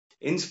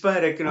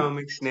Inspire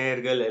economics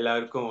நேயர்கள்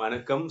எல்லாருக்கும்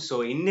வணக்கம். ஸோ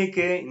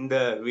இன்னைக்கு இந்த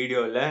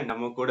வீடியோல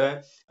நம்ம கூட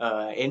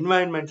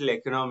என்வாயன்மெண்டல்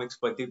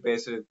எக்கனாமிக்ஸ் பத்தி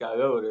பேசுறதுக்காக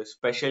ஒரு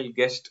ஸ்பெஷல்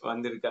கெஸ்ட்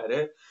வந்திருக்காரு.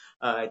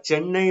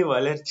 சென்னை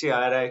வளர்ச்சி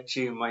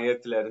ஆராய்ச்சி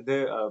மையத்துல இருந்து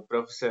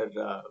ப்ரொஃபசர்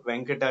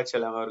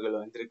வெங்கடாச்சலம்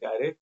அவர்கள்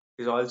வந்திருக்காரு.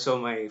 Is also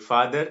my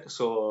father.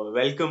 So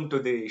welcome to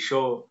the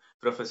show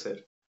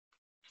professor.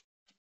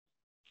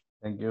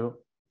 Thank you.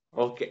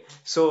 Okay,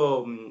 so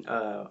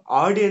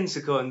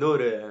ஆடியன்ஸுக்கு வந்து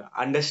ஒரு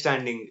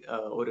அண்டர்ஸ்டாண்டிங்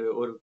ஒரு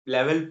ஒரு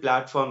லெவல்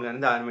பிளாட்ஃபார்ம்ல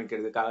இருந்து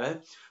ஆரம்பிக்கிறதுக்காக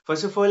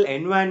ஃபர்ஸ்ட் ஆஃப் ஆல்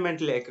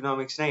என்வாயன்மெண்டல்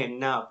எக்கனாமிக்ஸ்னா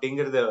என்ன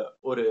அப்படிங்கறத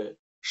ஒரு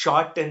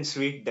ஷார்ட் அண்ட்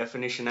ஸ்வீட்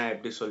டெஃபினிஷனா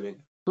எப்படி சொல்வீங்க?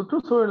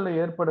 சுற்றுச்சூழலில்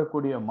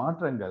ஏற்படக்கூடிய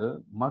மாற்றங்கள்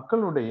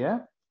மக்களுடைய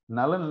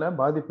நலன்ல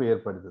பாதிப்பு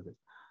ஏற்படுத்துது.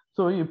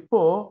 ஸோ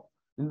இப்போ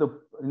இந்த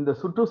இந்த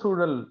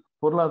சுற்றுச்சூழல்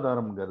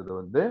பொருளாதாரம்ங்கிறது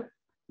வந்து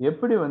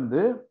எப்படி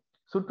வந்து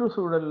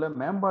சுற்றுச்சூழல்ல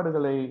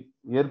மேம்பாடுகளை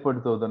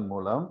ஏற்படுத்துவதன்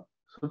மூலம்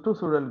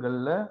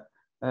சுற்றுச்சூழல்கள்ல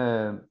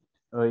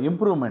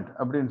இம்ப்ரூவ்மெண்ட்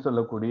அப்படின்னு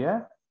சொல்லக்கூடிய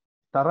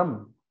தரம்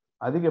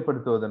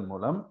அதிகப்படுத்துவதன்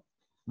மூலம்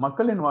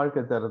மக்களின்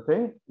வாழ்க்கை தரத்தை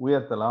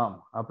உயர்த்தலாம்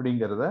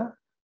அப்படிங்கிறத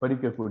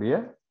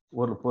படிக்கக்கூடிய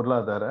ஒரு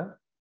பொருளாதார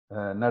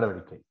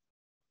நடவடிக்கை.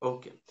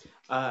 ஓகே,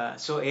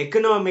 ஸோ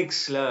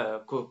எக்கனாமிக்ஸ்ல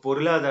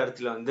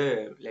பொருளாதாரத்துல வந்து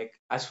like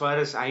as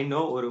for us I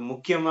know ஒரு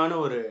முக்கியமான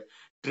ஒரு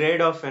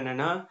ட்ரேட் ஆஃப்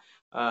என்னன்னா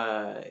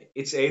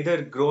it's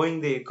either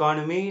growing the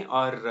economy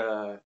R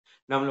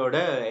நம்மளோட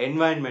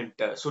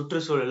என்வாயன்மெண்ட்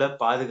சுற்றுச்சூழலை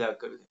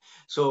பாதுகாக்கிறது.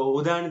 ஸோ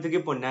உதாரணத்துக்கு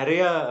இப்போ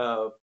நிறைய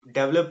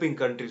டெவலப்பிங்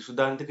கண்ட்ரிஸ்,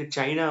 உதாரணத்துக்கு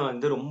சைனா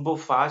வந்து ரொம்ப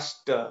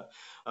ஃபாஸ்ட்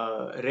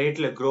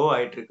ரேட்ல க்ரோ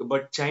ஆயிட்டு இருக்கு.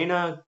 பட் சைனா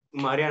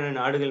மாதிரியான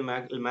நாடுகள்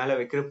மேல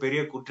வைக்கிற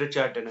பெரிய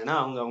குற்றச்சாட்டு என்னன்னா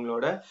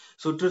அவங்களோட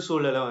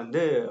சுற்றுச்சூழலை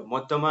வந்து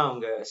மொத்தமா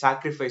அவங்க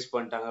சாக்ரிஃபைஸ்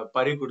பண்ணிட்டாங்க,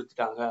 பறி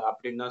கொடுத்துட்டாங்க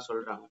அப்படின்னு தான்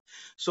சொல்றாங்க.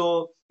 ஸோ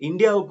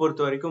இந்தியாவை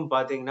பொறுத்த வரைக்கும்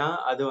பாத்தீங்கன்னா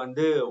அது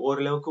வந்து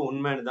ஓரளவுக்கு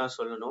உண்மைன்னு தான்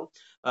சொல்லணும்.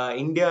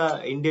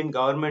 இந்தியன்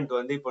கவர்மெண்ட்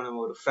வந்து இப்போ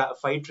நம்ம ஒரு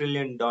 $5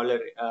 trillion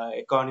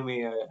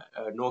எக்கானமியை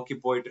நோக்கி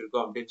போயிட்டு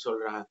இருக்கோம் அப்படின்னு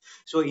சொல்றாங்க.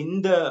 ஸோ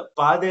இந்த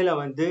பாதையில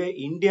வந்து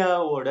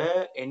இந்தியாவோட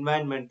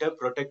என்வாயன்மெண்ட்டை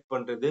ப்ரொடெக்ட்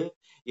பண்றது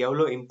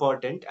எவ்வளோ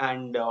இம்பார்ட்டன்ட்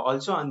அண்ட்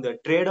ஆல்சோ அந்த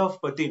ட்ரேட் ஆஃப்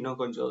பத்தி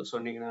இன்னும் கொஞ்சம்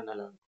சொன்னீங்கன்னா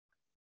நல்லா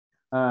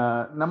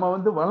இருக்கும். நம்ம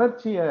வந்து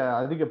வளர்ச்சியை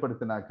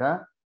அதிகப்படுத்தினாக்கா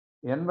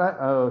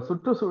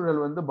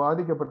சுற்றுச்சூழல் வந்து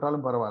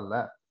பாதிக்கப்பட்டாலும் பரவாயில்ல,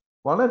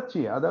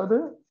 வளர்ச்சி அதாவது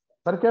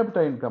பர்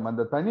கேபிட்டா இன்கம்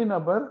அந்த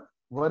தனிநபர்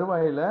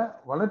வருவாயில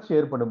வளர்ச்சி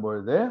ஏற்படும்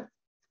பொழுது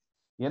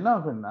என்ன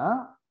ஆகுன்னா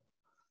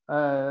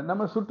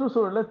நம்ம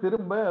சுற்றுச்சூழலை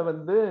திரும்ப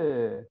வந்து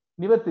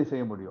நிவர்த்தி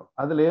செய்ய முடியும்.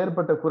 அதுல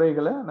ஏற்பட்ட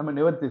குறைகளை நம்ம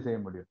நிவர்த்தி செய்ய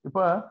முடியும்.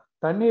 இப்ப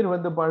தண்ணீர்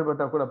வந்து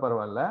பாழ்பட்டா கூட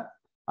பரவாயில்ல,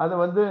 அதை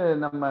வந்து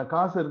நம்ம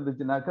காசு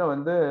இருந்துச்சுனாக்கா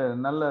வந்து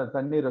நல்ல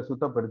தண்ணீரை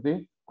சுத்தப்படுத்தி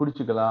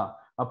குடிச்சுக்கலாம்.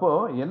 அப்போ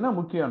என்ன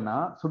முக்கியம்னா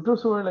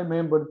சுற்றுச்சூழலை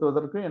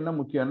மேம்படுத்துவதற்கு என்ன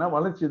முக்கியம்னா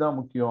வளர்ச்சி தான்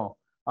முக்கியம்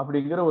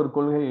அப்படிங்கிற ஒரு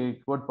கொள்கை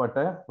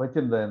கோட்பாட்டை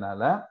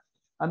வச்சிருந்ததுனால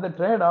அந்த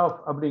ட்ரேட் ஆஃப்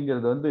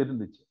அப்படிங்கிறது வந்து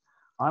இருந்துச்சு.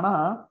 ஆனா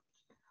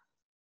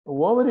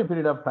over A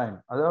period of time,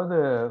 அதாவது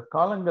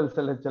காலங்கள்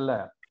செல்ல செல்ல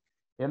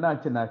என்ன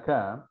ஆச்சுனாக்கா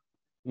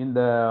இந்த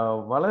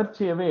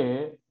வளர்ச்சியவே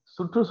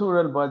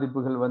சுற்றுச்சூழல்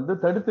பாதிப்புகள் வந்து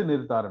தடுத்து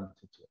நிறுத்த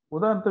ஆரம்பிச்சிச்சு.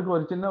 உதாரணத்துக்கு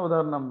ஒரு சின்ன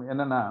உதாரணம்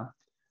என்னன்னா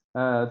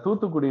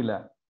தூத்துக்குடியில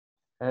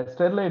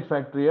ஸ்டெர்லைட்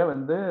ஃபேக்டரியை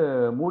வந்து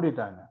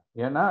மூடிட்டாங்க.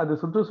 ஏன்னா அது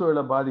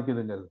சுற்றுச்சூழலை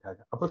பாதிக்குதுங்கிறதுக்காக.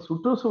 அப்ப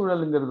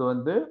சுற்றுச்சூழலுங்கிறது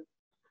வந்து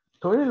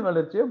தொழில்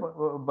வளர்ச்சியை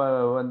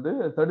வந்து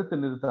தடுத்து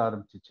நிறுத்த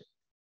ஆரம்பிச்சிச்சு.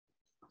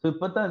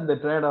 இப்பதான் இந்த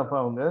ட்ரேட் ஆஃப்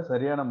அவங்க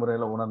சரியான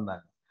முறையில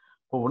உணர்ந்தாங்க.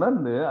 இப்போ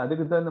உணர்ந்து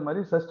அதுக்கு தகுந்த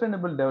மாதிரி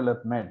சஸ்டைனபிள்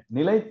டெவலப்மெண்ட்,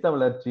 நிலைத்த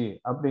வளர்ச்சி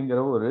அப்படிங்கிற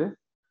ஒரு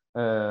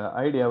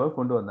ஐடியாவை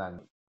கொண்டு வந்தாங்க.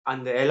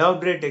 அந்த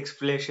எலாபரேட்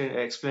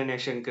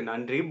எக்ஸ்பிளனேஷனுக்கு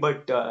நன்றி.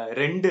 பட்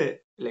ரெண்டு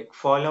like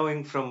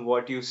following from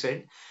what you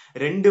said,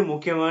 ரெண்டு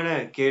முக்கியமான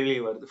கேள்வி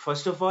வருது.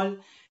 ஃபர்ஸ்ட் ஆஃப் ஆல்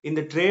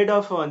இந்த ட்ரேட்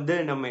ஆஃப் வந்து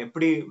நம்ம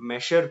எப்படி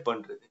மெஷர்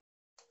பண்றது,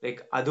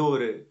 லைக் அது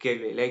ஒரு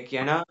கேள்வி. லைக்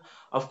ஏன்னா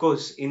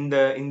அஃப்கோர்ஸ்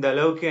இந்த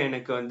அளவுக்கு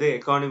எனக்கு வந்து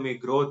எக்கானமி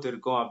க்ரோத்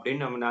இருக்கும்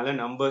அப்படின்னு நம்மளால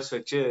நம்பர்ஸ்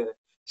வச்சு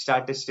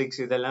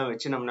ஸ்டாட்டிஸ்டிக்ஸ் இதெல்லாம்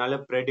வச்சு நம்மளால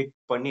ப்ரெடிக்ட்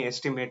பண்ணி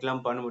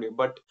எஸ்டிமேட்லாம் பண்ண முடியும்.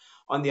 But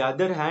on the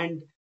other hand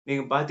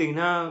நீங்க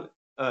பாத்தீங்கன்னா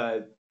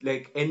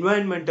லைக்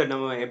என்வாயன்மெண்ட்டை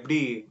நம்ம எப்படி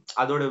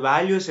அதோட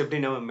வேல்யூஸ் எப்படி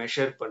நம்ம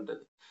மெஷர்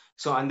பண்றது,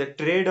 ஸோ அந்த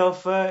ட்ரேட்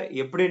ஆஃப்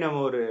எப்படி நம்ம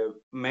ஒரு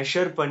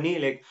மெஷர் பண்ணி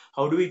like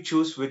how to we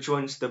choose which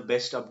once the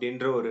best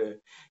அப்படின்ற ஒரு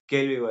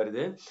கேள்வி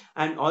வருது.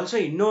 அண்ட் ஆல்சோ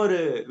இன்னொரு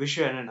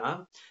விஷயம் என்னன்னா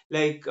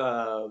லைக்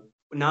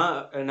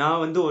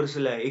நான் வந்து ஒரு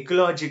சில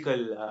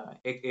எக்கலாஜிக்கல்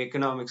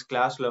எக்கனாமிக்ஸ்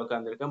கிளாஸ்ல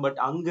உட்காந்துருக்கேன்.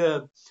 பட்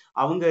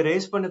அவங்க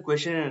ரேஸ் பண்ண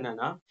கொஸ்டின்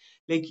என்னன்னா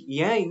லைக்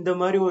ஏன் இந்த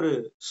மாதிரி ஒரு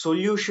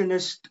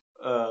சொல்யூஷனிஸ்ட்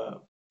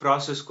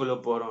ப்ராசஸ்குள்ள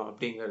போறோம்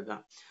அப்படிங்கிறது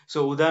தான். ஸோ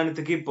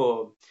உதாரணத்துக்கு இப்போ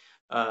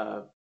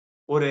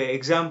ஒரு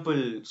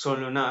எக்ஸாம்பிள்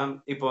சொல்லணும்னா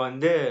இப்போ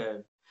வந்து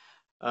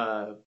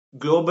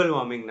குளோபல்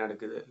வார்மிங்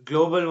நடக்குது.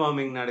 குளோபல்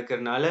வார்மிங்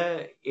நடக்கிறதுனால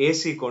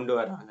ஏசி கொண்டு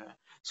வராங்க.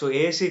 ஸோ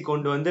ஏசி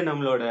கொண்டு வந்து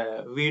நம்மளோட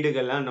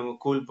வீடுகள்லாம் நம்ம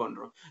கூல்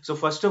பண்றோம். ஸோ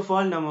ஃபர்ஸ்ட் ஆஃப்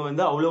ஆல் நம்ம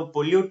வந்து அவ்வளோ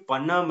பொல்யூட்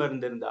பண்ணாம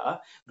இருந்திருந்தா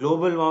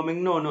குளோபல்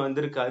வார்மிங்னு ஒன்று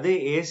வந்திருக்காது,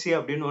 ஏசி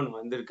அப்படின்னு ஒன்று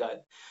வந்திருக்காது.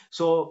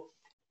 ஸோ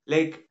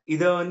லைக்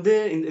இதை வந்து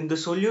இந்த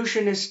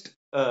சொல்யூஷனிஸ்ட்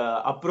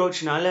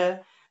அப்ரோச்னால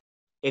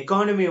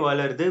எக்கானமி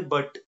வளருது.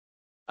 பட்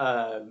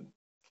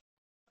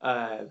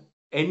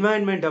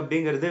என்வாயன்மெண்ட்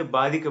அப்படிங்கிறது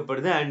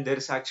பாதிக்கப்படுது and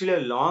there is actually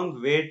a long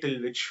way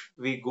till which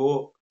we go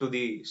to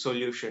the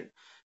solution.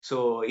 So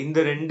இந்த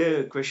ரெண்டு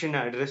கொஷின்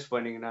அட்ரஸ்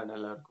பண்ணீங்கன்னா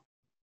நல்லா இருக்கும்.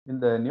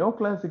 இந்த நியோ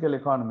கிளாசிக்கல்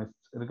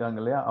எக்கானமிஸ்ட் இருக்காங்க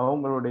இல்லையா,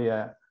 அவங்களுடைய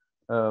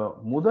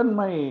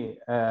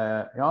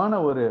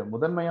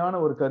முதன்மையான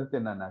ஒரு கருத்து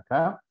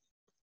என்னன்னாக்கா,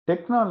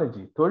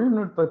 டெக்னாலஜி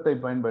தொழில்நுட்பத்தை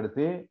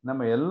பயன்படுத்தி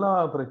நம்ம எல்லா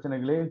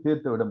பிரச்சனைகளையும்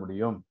தீர்த்து விட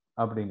முடியும்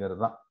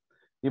அப்படிங்கிறது தான்.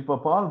 இப்போ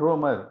பால்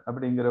ரோமர்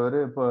அப்படிங்கிறவர்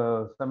இப்போ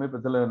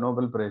சமீபத்தில்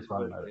நோபல் பிரைஸ்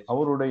வாங்கினார்.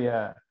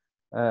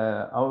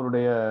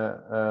 அவருடைய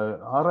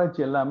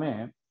ஆராய்ச்சி எல்லாமே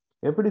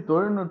எப்படி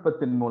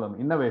தொழில்நுட்பத்தின் மூலம்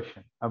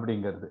இன்னோவேஷன்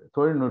அப்படிங்கிறது,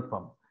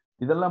 தொழில்நுட்பம்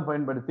இதெல்லாம்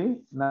பயன்படுத்தி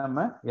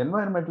நம்ம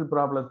என்வாயன்மெண்டல்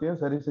ப்ராப்ளத்தையும்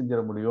சரி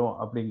செஞ்சிட முடியும்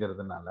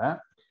அப்படிங்கிறதுனால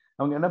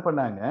அவங்க என்ன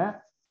பண்ணாங்க,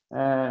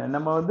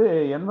 நம்ம வந்து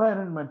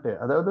என்வாயன்மெண்ட்,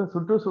 அதாவது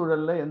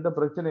சுற்றுச்சூழல்ல எந்த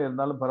பிரச்சனை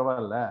இருந்தாலும்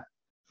பரவாயில்ல,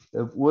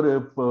 ஒரு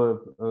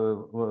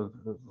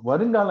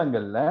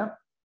வருங்காலங்கள்ல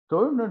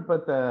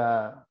தொழில்நுட்பத்தை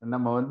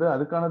நம்ம வந்து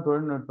அதுக்கான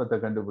தொழில்நுட்பத்தை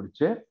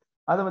கண்டுபிடிச்சு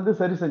அதை வந்து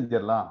சரி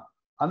செஞ்சிடலாம்.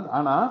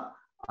 ஆனா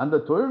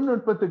அந்த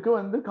தொழில்நுட்பத்துக்கு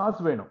வந்து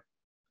காசு வேணும்,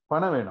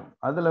 பணம் வேணும்.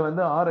 அதுல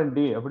வந்து R&D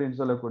அப்படின்னு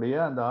சொல்லக்கூடிய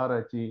அந்த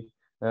ஆராய்ச்சி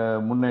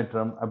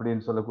முன்னேற்றம்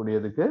அப்படின்னு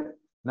சொல்லக்கூடியதுக்கு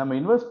நம்ம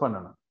இன்வெஸ்ட்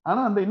பண்ணணும்.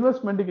 ஆனா அந்த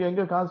இன்வெஸ்ட்மெண்ட்டுக்கு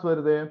எங்க காசு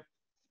வருது?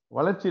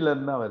 வளர்ச்சியில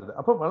இருந்தா வருது.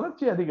 அப்ப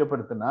வளர்ச்சி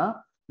அதிகப்படுத்தினா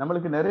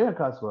நம்மளுக்கு நிறைய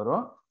காசு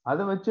வரும்.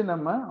 அதை வச்சு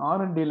நம்ம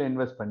R&Dல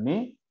இன்வெஸ்ட் பண்ணி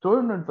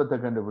தொழில்நுட்பத்தை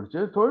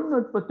கண்டுபிடிச்சு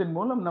தொழில்நுட்பத்தின்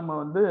மூலம் நம்ம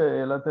வந்து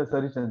எல்லாத்தையும்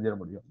சரி செஞ்சிட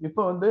முடியும்.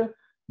 இப்போ வந்து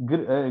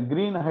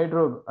கிரீன்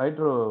ஹைட்ரோ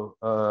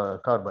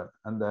கார்பன்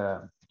அந்த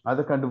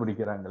அதை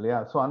கண்டுபிடிக்கிறாங்க இல்லையா.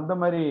 ஸோ அந்த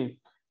மாதிரி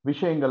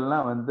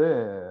விஷயங்கள்லாம் வந்து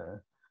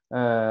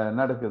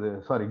நடக்குது.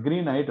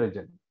 கிரீன்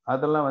ஹைட்ரஜன்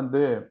அதெல்லாம்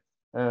வந்து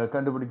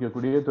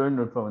கண்டுபிடிக்கக்கூடிய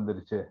தொழில்நுட்பம்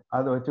வந்துருச்சு,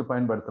 அதை வச்சு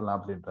பயன்படுத்தலாம்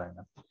அப்படின்றாங்க.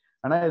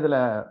 ஆனா இதுல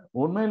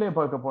உண்மையிலேயே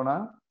பார்க்க போனா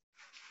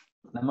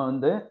நம்ம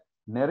வந்து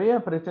நிறைய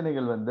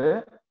பிரச்சனைகள் வந்து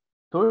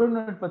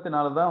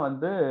தொழில்நுட்பத்தினாலதான்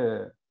வந்து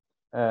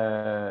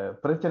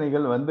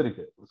பிரச்சனைகள்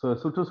வந்திருக்கு,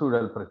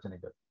 சுற்றுச்சூழல்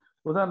பிரச்சனைகள்.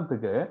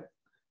 உதாரணத்துக்கு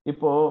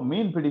இப்போ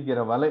மீன் பிடிக்கிற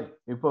வலை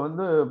இப்போ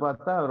வந்து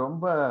பார்த்தா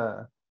ரொம்ப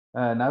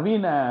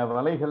நவீன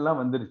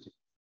வலைகள்லாம் வந்துருச்சு.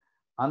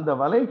 அந்த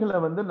வலைகளை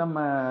வந்து நம்ம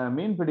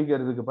மீன்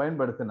பிடிக்கிறதுக்கு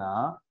பயன்படுத்தினா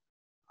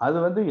அது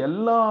வந்து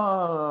எல்லா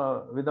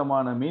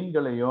விதமான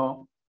மீன்களையும்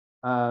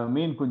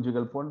மீன்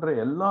குஞ்சுகள் போன்ற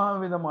எல்லா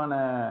விதமான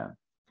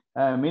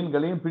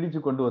மீன்களையும் பிடிச்சு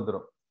கொண்டு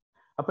வந்துடும்.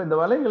 அப்ப இந்த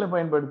வலைகளை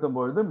பயன்படுத்தும்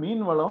பொழுது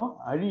மீன் வளம்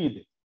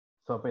அழியுது.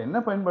 ஸோ அப்ப என்ன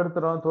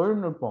பயன்படுத்துறோம்?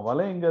 தொழில்நுட்பம்.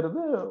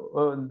 வலைங்கிறது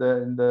இந்த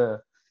இந்த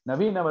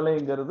நவீன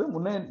வலைங்கிறது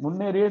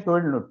முன்னேறிய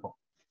தொழில்நுட்பம்.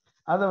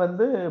 அதை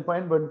வந்து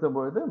பயன்படுத்தும்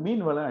பொழுது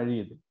மீன் வளம்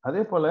அழியுது.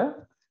 அதே போல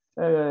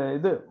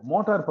இது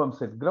motor pump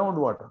set,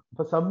 ground water,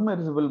 இப்ப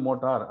சப்மெர்சிபிள்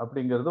மோட்டார்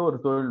அப்படிங்கிறது ஒரு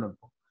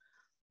தொழில்நுட்பம்.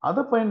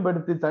 அதை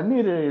பயன்படுத்தி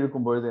தண்ணீர்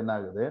இழுக்கும் பொழுது என்ன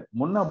ஆகுது,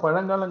 முன்ன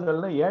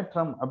பழங்காலங்கள்ல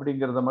ஏற்றம்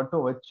அப்படிங்கிறத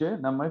மட்டும் வச்சு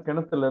நம்ம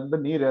கிணத்துல இருந்து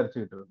நீர்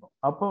இறைச்சிக்கிட்டு இருக்கோம்.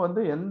 அப்போ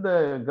வந்து எந்த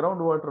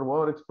கிரவுண்ட் வாட்டர்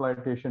ஓவர்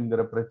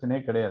எக்ஸ்பிளாய்டேஷன்ங்கிற பிரச்சனையே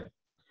கிடையாது.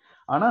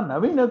 ஆனா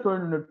நவீன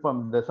தொழில்நுட்பம்,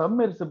 இந்த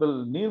சப்மெர்சிபிள்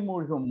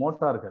நீர்மூழ்கும்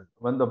மோட்டார்கள்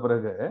வந்த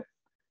பிறகு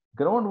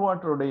கிரவுண்ட்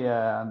வாட்டருடைய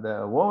அந்த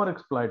ஓவர்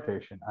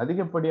எக்ஸ்பிளாய்டேஷன்,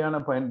 அதிகப்படியான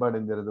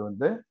பயன்பாடுங்கிறது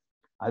வந்து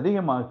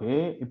அதிகமாகி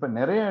இப்ப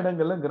நிறைய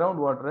இடங்கள்ல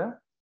கிரவுண்ட் வாட்டரை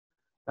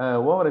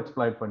ஓவர்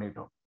எக்ஸ்பிளாய்ட்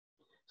பண்ணிட்டோம்.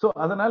 ஸோ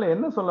அதனால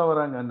என்ன சொல்ல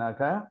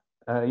வராங்கன்னாக்கா,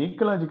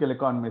 ஈக்கலாஜிக்கல்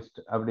எக்கானமிஸ்ட்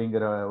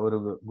அப்படிங்கிற ஒரு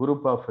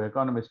குரூப் ஆஃப்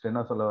எக்கானமிஸ்ட்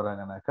என்ன சொல்ல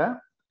வராங்கன்னாக்கா,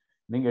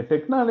 நீங்க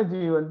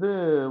டெக்னாலஜி வந்து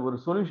ஒரு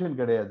சொல்யூஷன்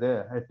கிடையாது,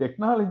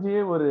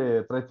 டெக்னாலஜியே ஒரு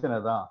பிரச்சனை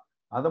தான்,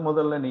 அதை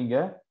முதல்ல நீங்க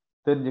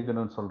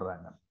தெரிஞ்சுக்கணும்னு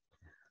சொல்றாங்க.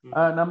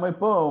 நம்ம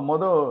இப்போ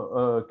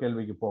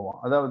கேள்விக்கு போவோம்.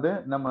 அதாவது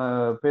நம்ம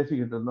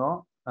பேசிக்கிட்டு இருந்தோம்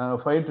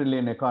 5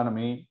 ட்ரில்லியன்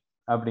எக்கானமி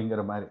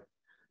அப்படிங்கிற மாதிரி.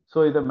 ஸோ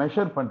இதை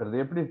மெஷர் பண்றது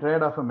எப்படி,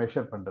 ட்ரேட் ஆஃப்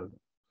மெஷர் பண்றது.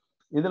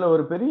 இதுல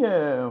ஒரு பெரிய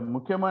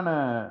முக்கியமான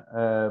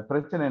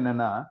பிரச்சனை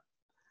என்னன்னா,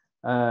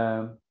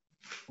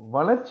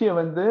 வளர்ச்சியை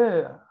வந்து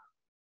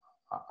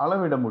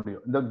அளவிட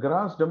முடியும். இந்த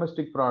கிராஸ்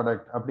டொமஸ்டிக்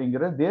ப்ராடக்ட்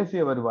அப்படிங்கிற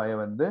தேசிய வருவாயை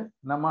வந்து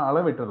நம்ம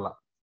அளவிட்டுடலாம்.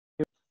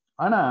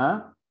 ஆனா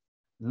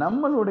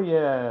நம்மளுடைய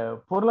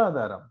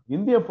பொருளாதாரம்,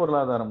 இந்திய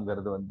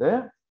பொருளாதாரம்ங்கிறது வந்து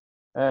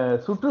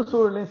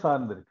சுற்றுச்சூழலையும்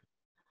சார்ந்திருக்கு.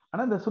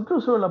 ஆனா இந்த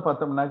சுற்றுச்சூழலை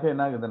பார்த்தோம்னாக்கா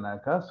என்ன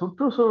ஆகுதுன்னாக்கா,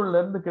 சுற்றுச்சூழல்ல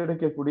இருந்து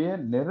கிடைக்கக்கூடிய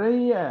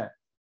நிறைய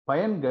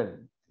பயன்கள்,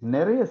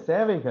 நிறைய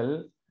சேவைகள்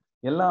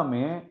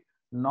எல்லாமே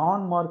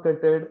நான்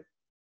மார்க்கெட்டட்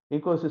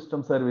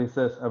ஈகோசிஸ்டம்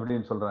சர்வீசஸ்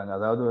அப்படின்னு சொல்றாங்க.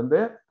 அதாவது வந்து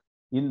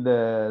இந்த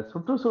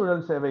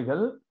சுற்றுச்சூழல்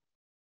சேவைகள்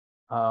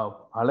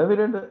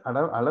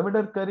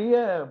அளவிடற்கரிய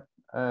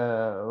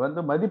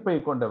வந்து மதிப்பை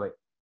கொண்டவை.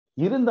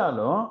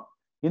 இருந்தாலும்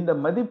இந்த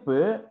மதிப்பு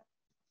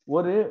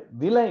ஒரு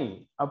விலை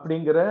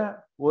அப்படிங்கிற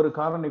ஒரு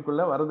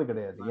காரணிக்குள்ள வர்றது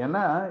கிடையாது.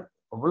 ஏன்னா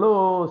அவ்வளோ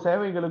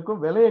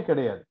சேவைகளுக்கும் விலையே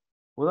கிடையாது.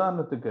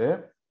 உதாரணத்துக்கு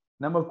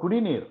நம்ம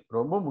குடிநீர்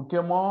ரொம்ப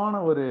முக்கியமான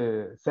ஒரு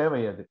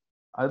சேவை,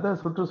 அதுதான்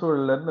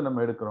சுற்றுச்சூழல்ல இருந்து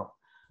நம்ம எடுக்கிறோம்.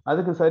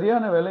 அதுக்கு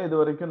சரியான விலை இது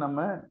வரைக்கும்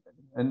நம்ம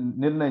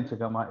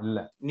நிர்ணயிச்சுக்கமா இல்ல.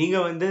 நீங்க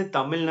வந்து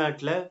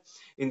தமிழ்நாட்டுல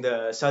இந்த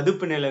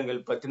சதுப்பு நிலங்கள்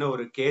பத்தின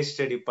ஒரு கேஸ்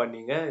ஸ்டடி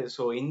பண்ணீங்க.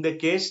 சோ இந்த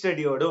கேஸ்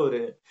ஸ்டடியோட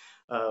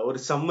ஒரு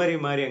சம்மரி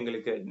மாதிரி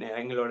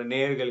எங்களோட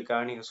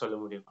நேயர்களுக்காக நீங்க சொல்ல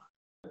முடியுமா?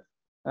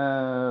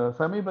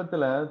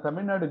 சமீபத்துல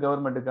தமிழ்நாடு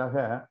கவர்மெண்ட்டுக்காக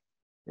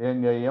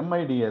எங்க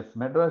MIDS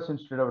Madras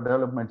institute of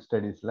development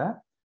ஸ்டடீஸ்ல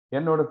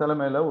என்னோட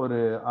தலைமையில ஒரு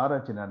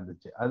ஆராய்ச்சி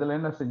நடந்துச்சு. அதுல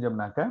என்ன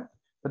செஞ்சோம்னாக்க,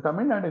 இப்ப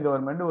தமிழ்நாடு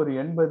கவர்மெண்ட் ஒரு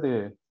 80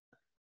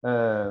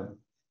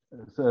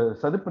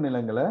 சதுப்பு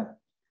நிலங்களை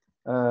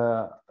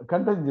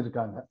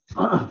கண்டறிஞ்சிருக்காங்க.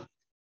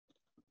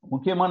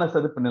 முக்கியமான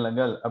சதுப்பு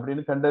நிலங்கள்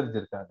அப்படின்னு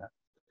கண்டறிஞ்சிருக்காங்க.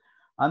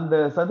 அந்த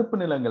சதுப்பு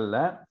நிலங்கள்ல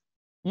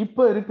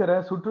இப்ப இருக்கிற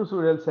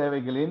சுற்றுச்சூழல்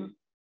சேவைகளின்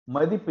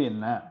மதிப்பு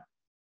என்ன?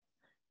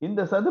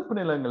 இந்த சதுப்பு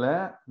நிலங்களை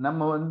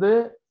நம்ம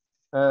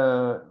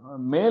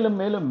மேலும்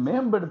மேலும்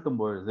மேம்படுத்தும்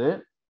பொழுது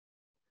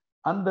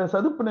அந்த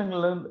சதுப்பு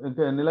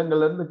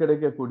நிலங்கள்ல இருந்து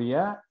கிடைக்கக்கூடிய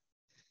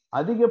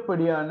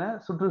அதிகப்படியான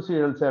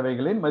சுற்றுச்சூழல்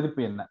சேவைகளின்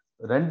மதிப்பு என்ன?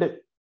 2.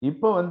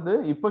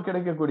 இப்ப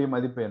கிடைக்கக்கூடிய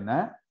மதிப்பு என்ன?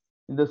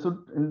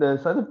 இந்த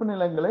சதுப்பு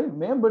நிலங்களை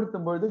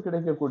மேம்படுத்தும் பொழுது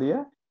கிடைக்கக்கூடிய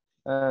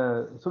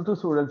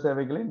சுற்றுச்சூழல்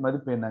சேவைகளின்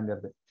மதிப்பு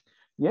என்னங்கிறது.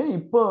 ஏன்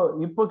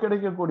இப்போ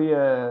கிடைக்கக்கூடிய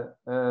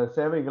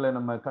சேவைகளை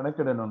நம்ம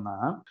கணக்கிடணும்னா,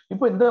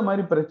 இப்போ இந்த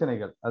மாதிரி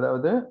பிரச்சனைகள்,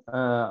 அதாவது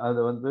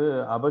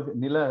அது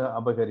நில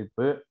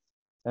அபகரிப்பு,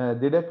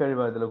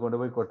 திடக்கழிவு அதுல கொண்டு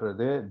போய்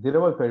கொட்டுறது,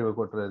 திரவ கழிவு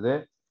கொட்டுறது,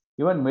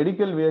 ஈவன்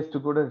மெடிக்கல் வேஸ்ட்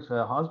கூட,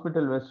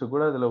 ஹாஸ்பிட்டல் வேஸ்ட்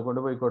கூட அதுல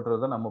கொண்டு போய்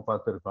கொட்டுறதை நம்ம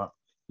பார்த்துருக்கோம்.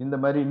 இந்த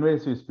மாதிரி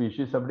இன்வேசிவ்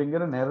ஸ்பீஷிஸ்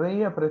அப்படிங்கிற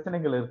நிறைய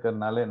பிரச்சனைகள்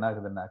இருக்கிறதுனால என்ன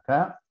ஆகுதுன்னாக்கா,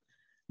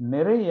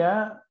 நிறைய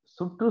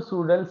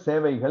சுற்றுச்சூழல்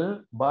சேவைகள்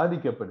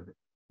பாதிக்கப்படுது.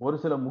 ஒரு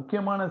சில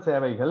முக்கியமான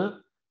சேவைகள்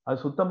அது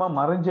சுத்தமா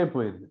மறைஞ்சே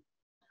போயிருது.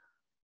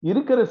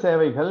 இருக்கிற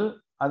சேவைகள்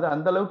அது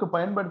அந்த அளவுக்கு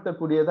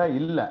பயன்படுத்தக்கூடியதா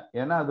இல்லை.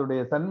 ஏன்னா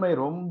அதோடைய தன்மை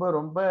ரொம்ப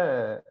ரொம்ப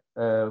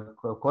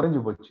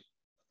குறைஞ்சு போச்சு.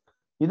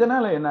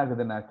 இதனால என்ன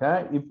ஆகுதுன்னாக்கா,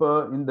 இப்போ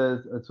இந்த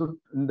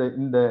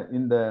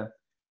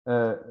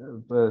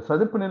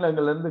சதுப்பு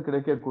நிலங்கள்ல இருந்து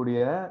கிடைக்கக்கூடிய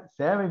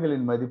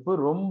சேவைகளின் மதிப்பு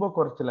ரொம்ப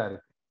குறைச்சலா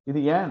இருக்கு.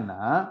 இது ஏன்னா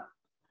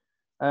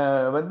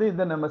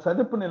இந்த நம்ம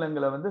சதுப்பு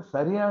நிலங்களை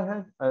சரியாக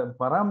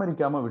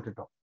பராமரிக்காம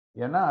விட்டுட்டோம்.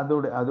 ஏன்னா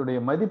அதோடைய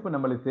மதிப்பு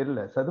நம்மளுக்கு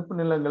தெரியல. சதுப்பு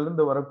நிலங்கள்ல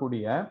இருந்து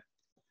வரக்கூடிய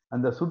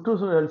அந்த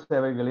சுற்றுச்சூழல்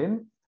சேவைகளின்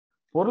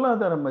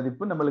பொருளாதார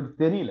மதிப்பு நம்மளுக்கு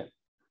தெரியல.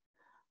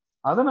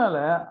 அதனால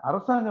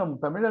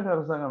தமிழக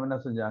அரசாங்கம் என்ன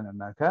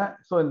செஞ்சாங்கன்னாக்கா,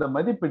 சோ இந்த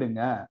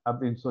மதிப்பிடுங்க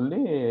அப்படின்னு சொல்லி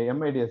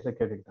MIDS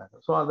கேட்டுக்கிட்டாங்க.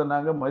 சோ அதை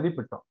நாங்க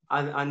மதிப்பிட்டோம்.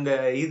 அந்த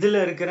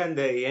இதுல இருக்கிற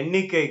அந்த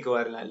எண்ணிக்கைக்கு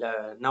வரல,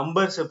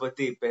 நம்பர்ஸ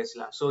பத்தி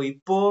பேசலாம். சோ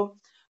இப்போ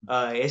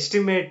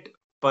எஸ்டிமேட்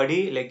படி,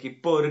 லைக்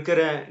இப்போ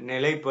இருக்கிற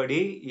நிலைப்படி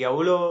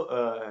எவ்வளோ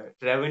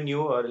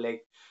ரெவென்யூ ஆர்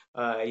லைக்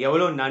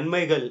எவ்வளோ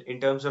நன்மைகள்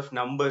இன் டர்ம்ஸ் ஆஃப்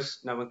நம்பர்ஸ்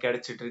நமக்கு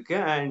கிடைச்சிட்டு இருக்கு,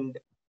 அண்ட்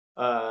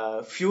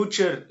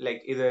ஃபியூச்சர்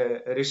லைக் இதை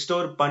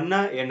ரிஸ்டோர் பண்ணா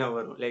என்ன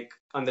வரும், லைக்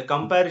அந்த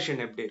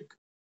கம்பேரிஷன் எப்படி இருக்கு?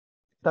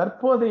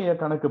 தற்போதைய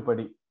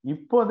கணக்குப்படி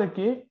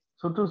இப்போதைக்கு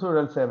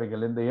சுற்றுச்சூழல்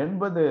சேவைகள் இந்த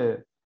 80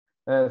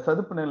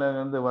 சதுப்பு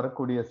நிலையிலிருந்து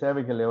வரக்கூடிய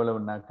சேவைகள்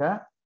எவ்வளவுனாக்கா,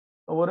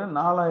 ஒரு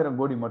 4000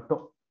 கோடி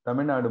மட்டும்.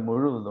 தமிழ்நாடு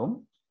முழுவதும்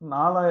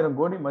 4000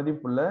 கோடி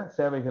மதிப்புள்ள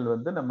சேவைகள்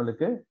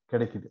நம்மளுக்கு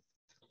கிடைக்குது.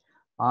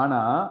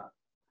 ஆனா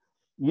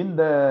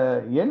இந்த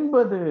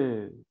 80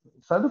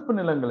 சதுப்பு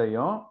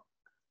நிலங்களையும்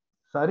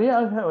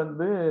சரியாக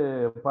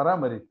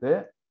பராமரித்து,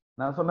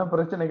 நான் சொன்ன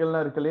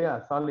பிரச்சனைகள்லாம் இருக்கு இல்லையா,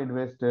 சாலிட்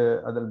வேஸ்ட்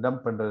அதில்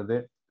டம்ப் பண்றது,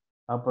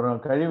 அப்புறம்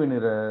கழிவு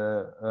நீரை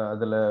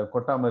அதுல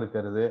கொட்டாம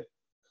இருக்கிறது,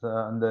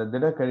 அந்த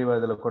திடக்கழிவு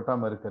அதுல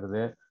கொட்டாம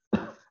இருக்கிறது,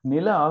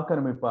 நில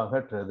ஆக்கிரமிப்பு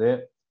அகற்றுறது,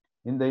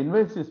 இந்த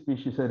இன்வேசிவ்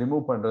ஸ்பீஷிஸை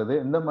ரிமூவ் பண்றது,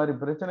 இந்த மாதிரி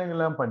பிரச்சனைகள்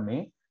எல்லாம் பண்ணி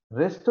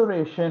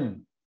ரெஸ்டோரேஷன்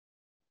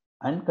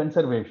அண்ட்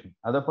கன்சர்வேஷன்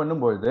அதை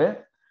பண்ணும்பொழுது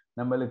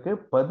நம்மளுக்கு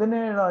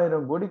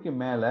 17,000 கோடிக்கு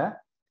மேல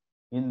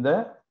இந்த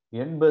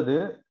 80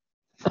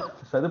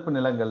 சதுப்பு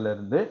நிலங்கள்ல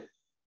இருந்து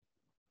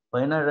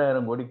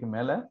 17,000 கோடிக்கு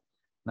மேல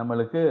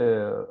நம்மளுக்கு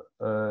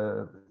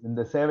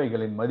இந்த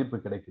சேவைகளின் மதிப்பு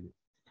கிடைக்குது.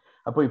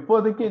 அப்போ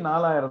இப்போதைக்கு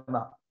 4,000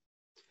 தான்.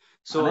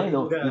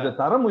 இதை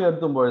தரம்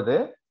உயர்த்தும் பொழுது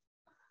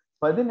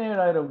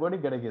 17,000 கோடி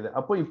கிடைக்குது.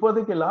 அப்போ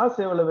இப்போதைக்கு லாஸ்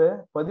எவ்வளவு?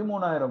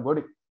 13,000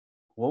 கோடி.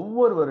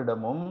 ஒவ்வொரு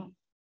வருடமும்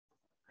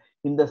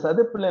இந்த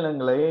சதுப்பு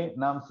நிலங்களை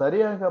நாம்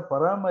சரியாக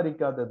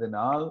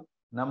பராமரிக்காததினால்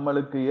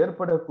நம்மளுக்கு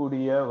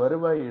ஏற்படக்கூடிய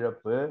வருவாய்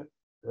இழப்பு,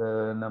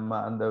 நம்ம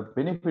அந்த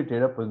பெனிஃபிட்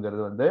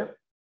இழப்புங்கிறது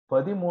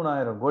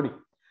 13,000 கோடி.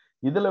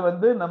 இதுல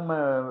நம்ம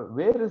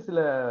வேறு சில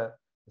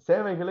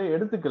சேவைகளை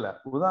எடுத்துக்கல.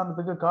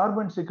 உதாரணத்துக்கு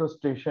கார்பன்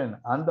சிக்வஸ்ட்ரேஷன்,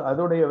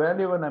 அதோடைய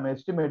வேல்யூவை நம்ம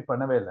எஸ்டிமேட்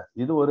பண்ணவே இல்லை.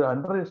 இது ஒரு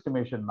அண்டர்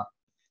எஸ்டிமேஷன் தான்.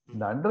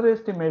 இந்த அண்டர்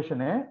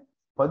எஸ்டிமேஷனே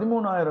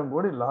 13,000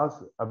 கோடி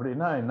லாஸ்.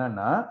 அப்படின்னா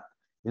என்னன்னா,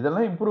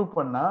 இதெல்லாம் இம்ப்ரூவ்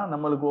பண்ணா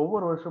நம்மளுக்கு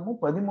ஒவ்வொரு வருஷமும்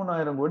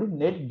 13,000 கோடி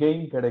நெட்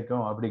கெயின்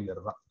கிடைக்கும்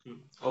அப்படிங்கிறது தான்.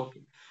 ஓகே,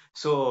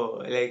 ஸோ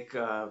லைக்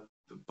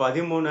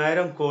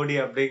 13,000 கோடி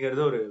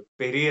அப்படிங்கிறது ஒரு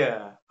பெரிய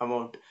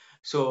அமௌண்ட்.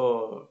 ஸோ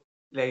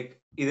லைக்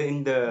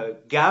இந்த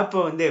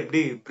கேப்பை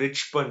எப்படி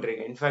பிரிட்ஜ்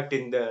பண்றீங்க?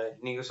 இன்ஃபேக்ட்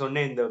நீங்க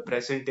சொன்ன இந்த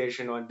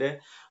பிரசன்டேஷன்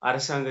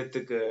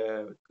அரசாங்கத்துக்கு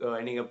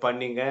நீங்க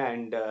பண்ணீங்க,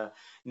 அண்ட்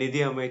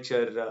நிதி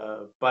அமைச்சர்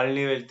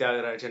பழனிவேல்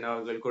தியாகராஜன்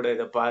அவர்கள் கூட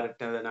இதை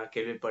பாராட்டினதை நான்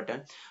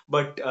கேள்விப்பட்டேன்.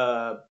 But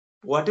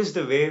what is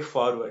the way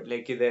forward?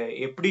 Like இதை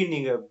எப்படி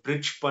நீங்க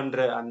பிரிட்ஜ் பண்ற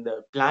அந்த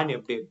பிளான்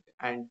எப்படி இருக்கு,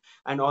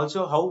 and also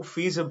how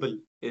feasible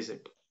is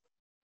it?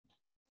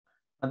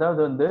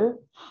 அதாவது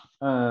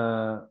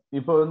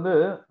இப்போ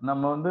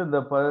நம்ம இந்த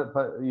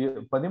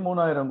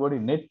 13,000 கோடி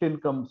நெட்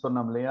இன்கம்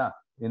சொன்னோம் இல்லையா,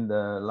 இந்த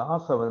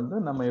லாஸை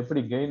நம்ம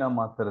எப்படி கெயினா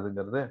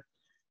மாத்துறதுங்கிறது,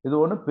 இது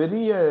ஒன்றும்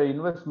பெரிய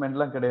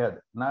இன்வெஸ்ட்மெண்ட்லாம் கிடையாது.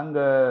 நாங்க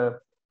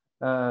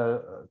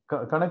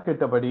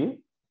கணக்கிட்டபடி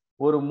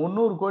ஒரு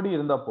 300 கோடி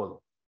இருந்தா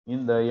போதும்.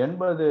 இந்த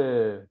 80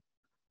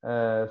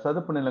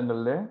 சதுப்பு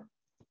நிலங்கள்ல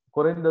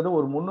குறைந்தது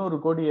ஒரு 300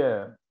 கோடிய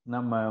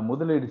நம்ம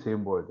முதலீடு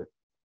செய்யும்போது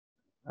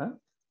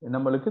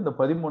நம்மளுக்கு இந்த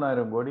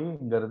 13,000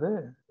 கோடிங்கிறது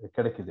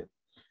கிடைக்குது.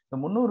 இந்த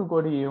 300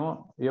 கோடியும்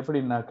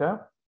எப்படின்னாக்கா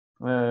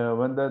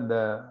வந்து அந்த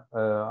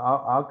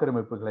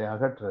ஆக்கிரமிப்புகளை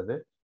அகற்றுறது,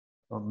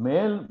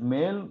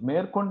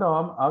 மேற்கொண்டு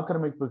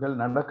ஆக்கிரமிப்புகள்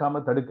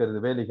நடக்காம தடுக்கிறது,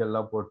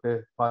 வேலிகள்லாம் போட்டு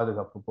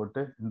பாதுகாப்பு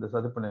போட்டு இந்த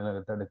சதுப்பு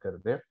நிலங்களை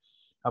தடுக்கிறது,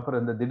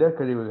 அப்புறம் இந்த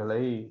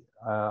திடக்கழிவுகளை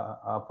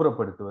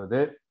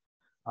அப்புறப்படுத்துவது,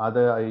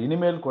 அதை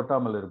இனிமேல்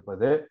கொட்டாமல்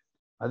இருப்பது,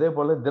 அதே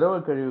போல திரவ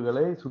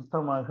கழிவுகளை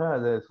சுத்தமாக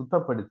அதை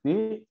சுத்தப்படுத்தி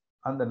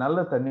அந்த நல்ல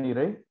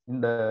தண்ணீரை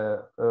இந்த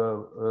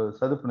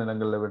சதுப்பு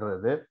நிலங்கள்ல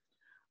விடுறது,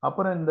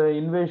 அப்புறம் இந்த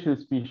இன்வேசிவ்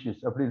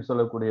ஸ்பீஷிஸ் அப்படின்னு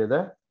சொல்லக்கூடியதை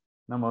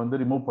நம்ம வந்து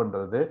ரிமூவ்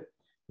பண்றது,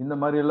 இந்த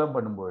மாதிரி எல்லாம்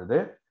பண்ணும்பொழுது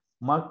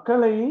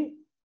மக்களை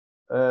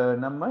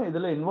நம்ம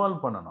இதுல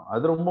இன்வால்வ் பண்ணணும்.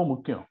 அது ரொம்ப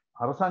முக்கியம்.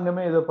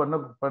 அரசாங்கமே இதை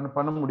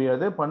பண்ண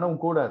முடியாது,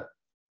 பண்ணவும் கூடாது.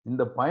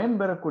 இந்த பயன்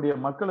பெறக்கூடிய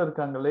மக்கள்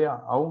இருக்காங்க இல்லையா,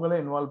 அவங்களே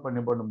இன்வால்வ்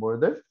பண்ணி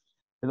பண்ணும்பொழுது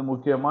இது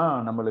முக்கியமா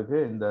நம்மளுக்கு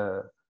இந்த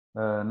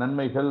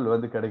நன்மைகள்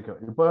வந்து கிடைக்கும்.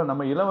 இப்போ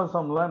நம்ம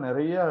இலவசம்லாம்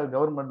நிறைய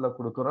கவர்மெண்ட்ல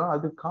கொடுக்குறோம்,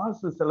 அது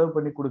காசு செலவு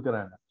பண்ணி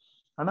கொடுக்குறாங்க.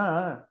 ஆனா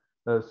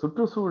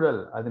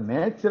சுற்றுச்சூழல் அது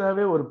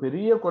நேச்சராகவே ஒரு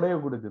பெரிய கொடையை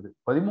கொடுக்குது.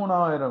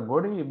 13,000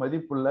 கோடி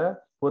மதிப்புள்ள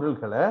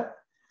பொருள்களை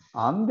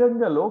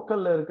அங்கங்க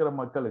லோக்கல்ல இருக்கிற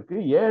மக்களுக்கு,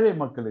 ஏழை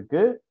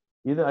மக்களுக்கு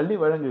இது அள்ளி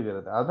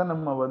வழங்குகிறது. அதை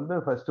நம்ம வந்து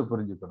ஃபர்ஸ்ட்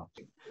புரிஞ்சுக்கணும்.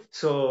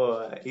 ஸோ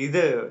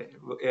இது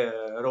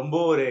ரொம்ப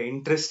ஒரு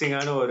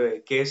இன்ட்ரெஸ்டிங்கான ஒரு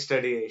கேஸ்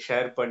ஸ்டடி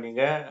ஷேர்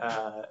பண்ணீங்க.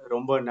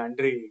 ரொம்ப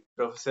நன்றி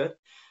ப்ரொஃபசர்.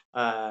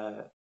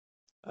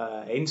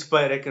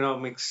 இன்ஸ்பயர்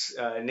எக்கனாமிக்ஸ்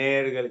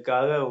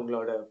நேயர்களுக்காக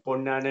உங்களோட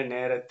பொன்னான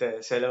நேரத்தை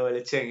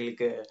செலவழிச்சு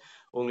எங்களுக்கு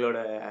உங்களோட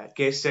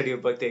கேஸ் ஸ்டடியை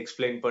பத்தி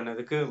எக்ஸ்பிளைன்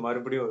பண்ணதுக்கு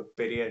மறுபடியும் ஒரு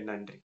பெரிய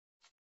நன்றி.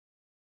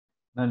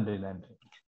 நன்றி.